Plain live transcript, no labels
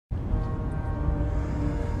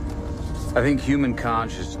I think human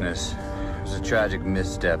consciousness was a tragic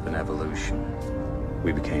misstep in evolution.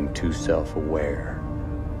 We became too self-aware.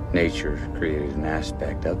 Nature created an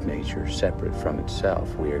aspect of nature separate from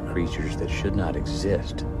itself. We are creatures that should not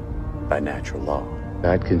exist by natural law.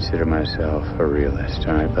 I'd consider myself a realist,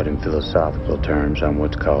 all right? But in philosophical terms, I'm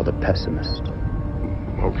what's called a pessimist.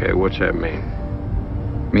 Okay, what's that mean?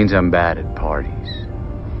 It means I'm bad at parties.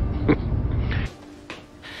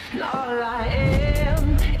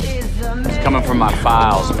 It's coming from my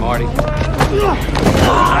files, Marty.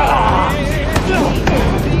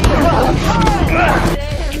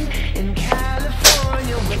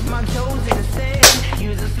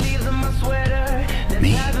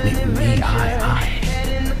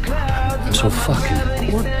 I'm so fucking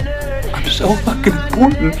important. I'm so fucking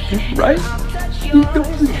important, right?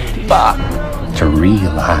 To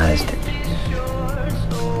realize that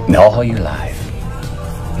all your life,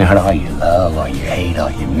 not all your love, all your hate, all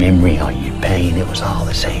your memory, all your pain, it was all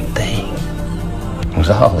the same thing. It was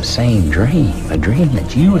all the same dream, a dream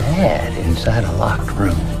that you had inside a locked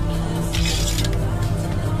room.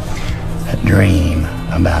 A dream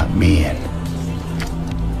about being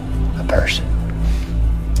a person.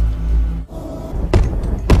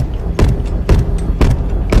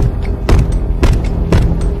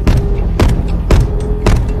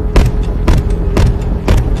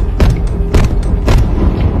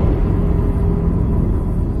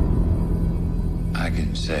 I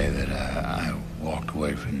can say that I walked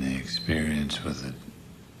away from the experience with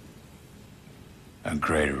a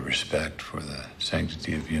greater respect for the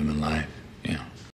sanctity of human life, you know.